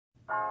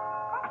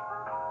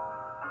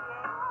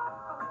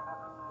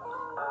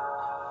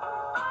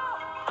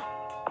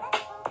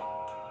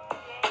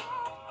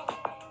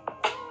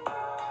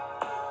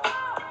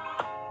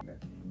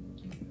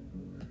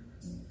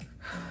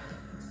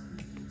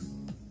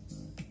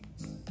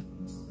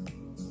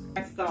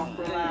Stop,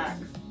 relax.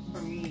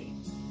 For me,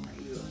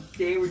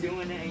 they were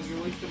doing it and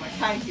you're wasting my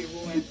time here,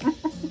 woman.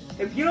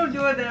 If you don't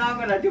do it, then I'm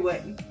gonna do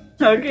it.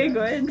 Okay,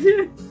 go ahead.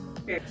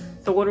 Okay,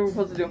 so what are we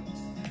supposed to do?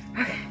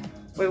 Okay.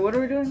 Wait, what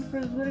are we doing for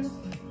this video?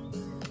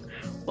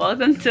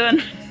 Welcome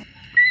to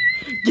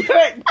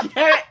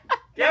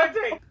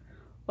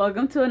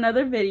Welcome to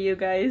another video,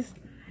 guys.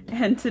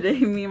 And today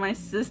me and my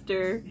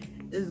sister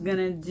is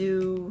gonna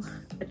do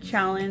a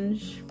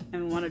challenge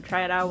and we want to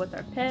try it out with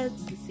our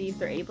pets to see if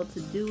they're able to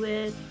do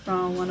it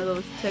from one of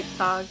those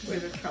TikToks.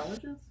 Wait, they're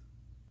challenges?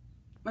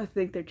 I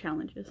think they're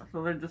challenges.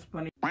 So they're just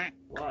funny.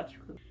 Watch.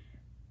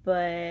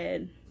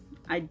 But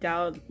I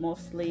doubt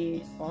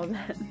mostly all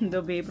that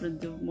they'll be able to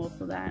do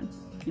most of that.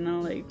 You know,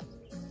 like.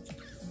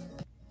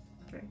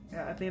 Okay.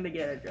 Yeah, I think they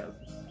get it, Joe.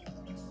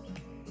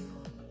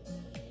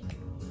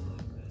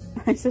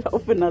 I should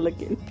open not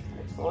looking.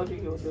 I told you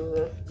you'll do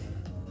this.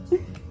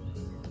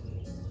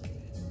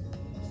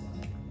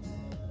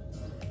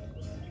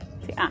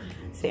 Say ah.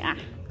 Say ah.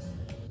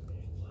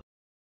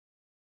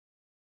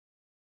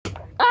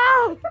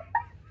 Oh!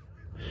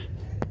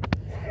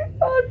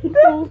 Oh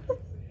no!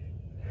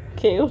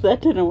 Okay, well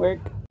that didn't work.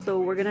 So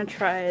we're gonna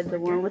try the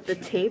one with the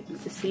tape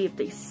to see if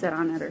they sit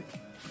on it or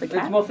the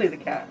cat. It's mostly the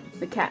cat.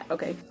 The cat,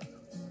 okay.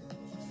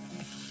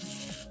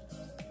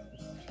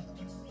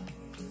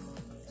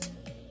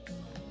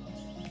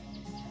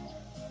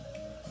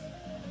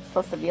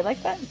 Supposed to be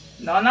like that?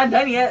 No, I'm not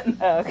done yet.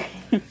 Oh, okay.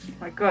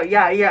 My God,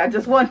 yeah,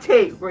 just one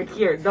tape right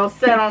here. Don't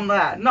sit on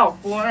that. No,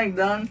 fool, I ain't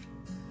done.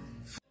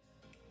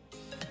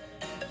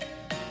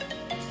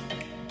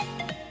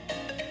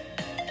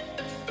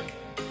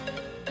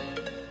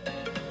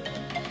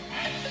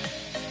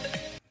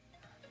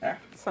 There.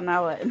 So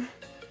now what?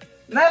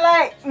 Night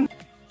light.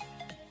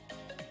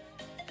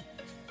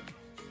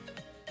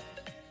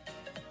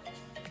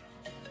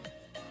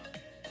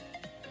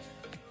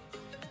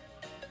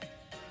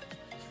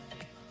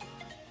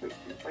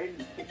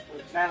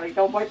 Natalie,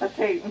 don't bite the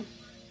tape.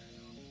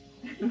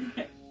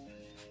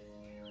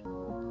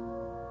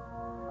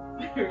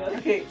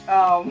 Okay,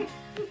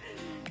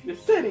 you're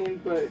sitting,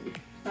 but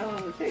not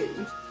on the tape.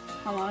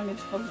 How long is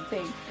it supposed to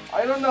take?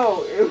 I don't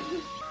know.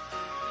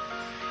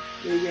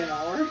 Maybe an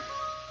hour?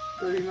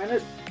 30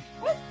 minutes?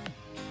 What?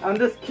 I'm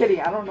just kidding,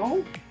 I don't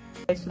know.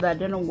 Okay, so that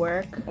didn't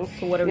work. Oh,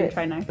 so what are we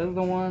trying next? This is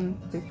the one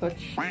they put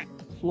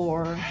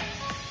floor.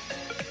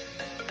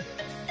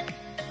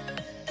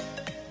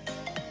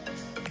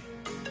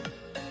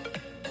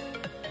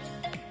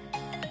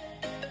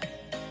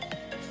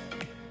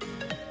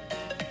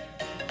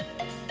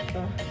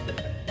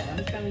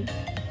 I'm coming.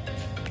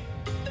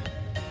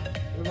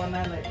 We want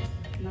that like.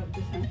 No,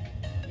 this one.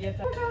 Yes,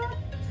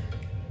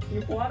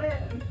 you want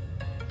it?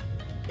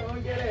 Go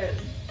and get it.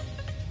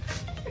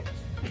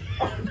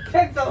 Oh,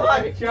 takes a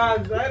lot of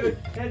jobs. I had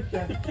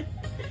attention.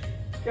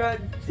 God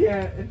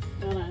damn it.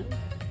 Hold on.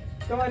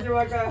 Come on,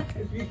 Jamaica.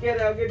 If you get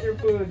it, I'll get your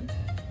food.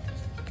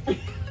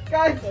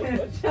 God damn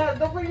it.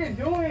 Shut up. What are you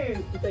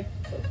doing? It's like,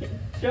 okay.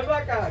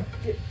 Jamaica.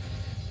 Get.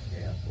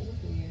 Yeah,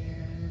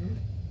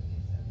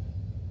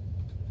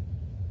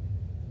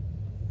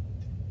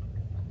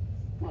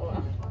 Oh,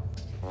 wow.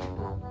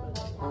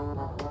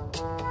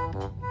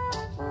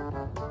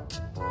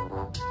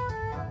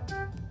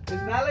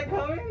 Is Natalie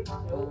coming?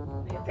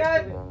 Nope.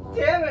 God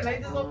damn it. I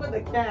just opened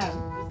the can.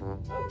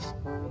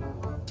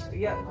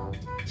 Yeah.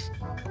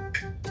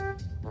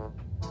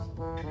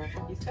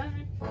 He's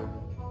coming.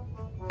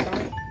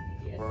 Coming?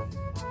 Yes.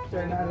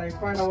 Sure, Natalie.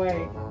 Find a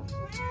way.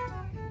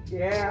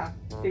 Yeah.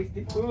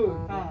 Tasty food,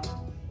 huh?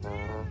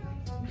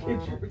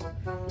 Get your...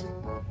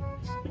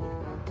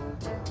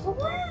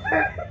 What is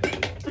that?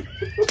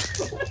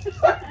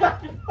 What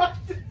the fuck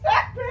just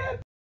happened?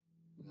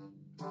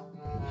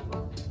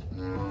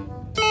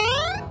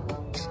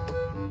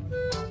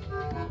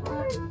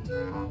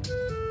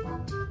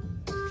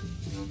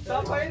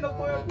 Stop biting the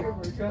foil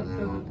paper,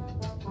 Justin.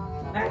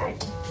 Hey!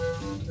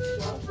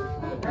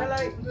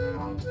 Natalie!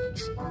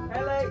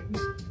 Natalie!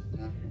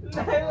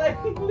 Natalie!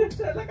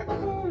 Listen, look at the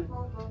food!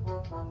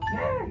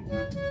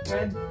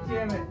 God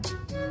damn it.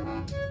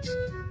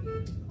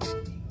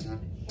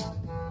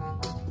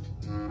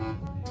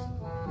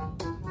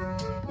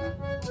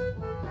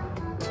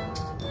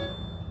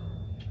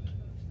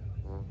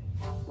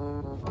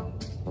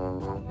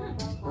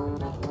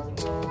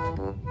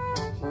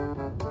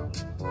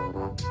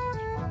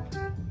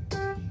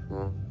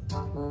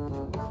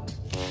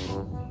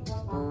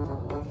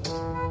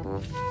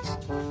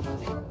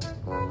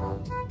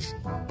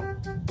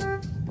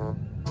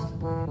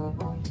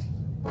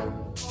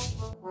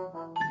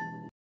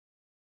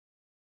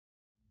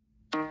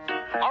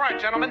 All right,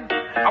 gentlemen,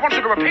 I want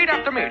you to repeat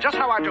after me, just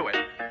how I do it.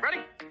 Ready?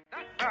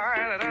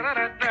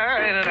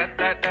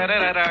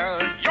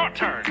 Your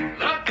turn.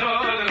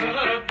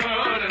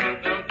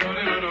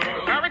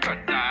 Very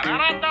good.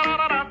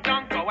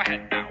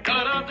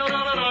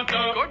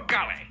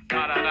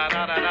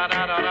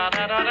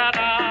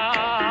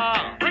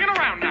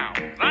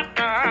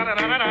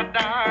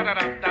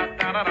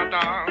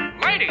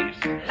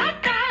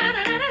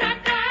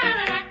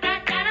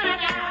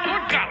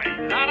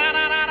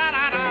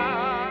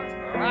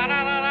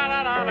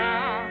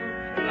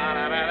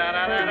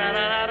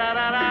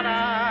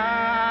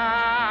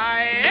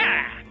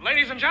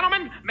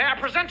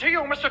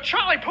 Mr.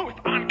 Charlie Puth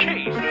on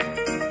keys.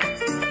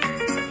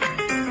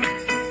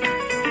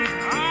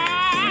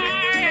 Ah,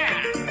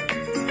 yeah.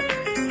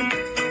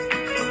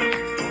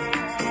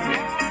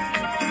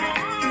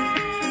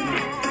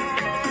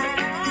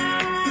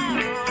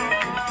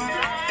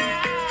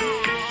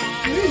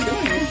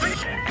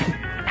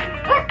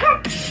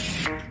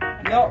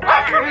 No. All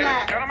right, ladies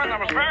and gentlemen, that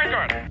was very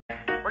good.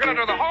 We're going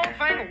to do the whole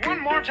thing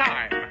one more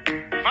time.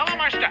 Follow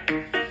my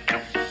step.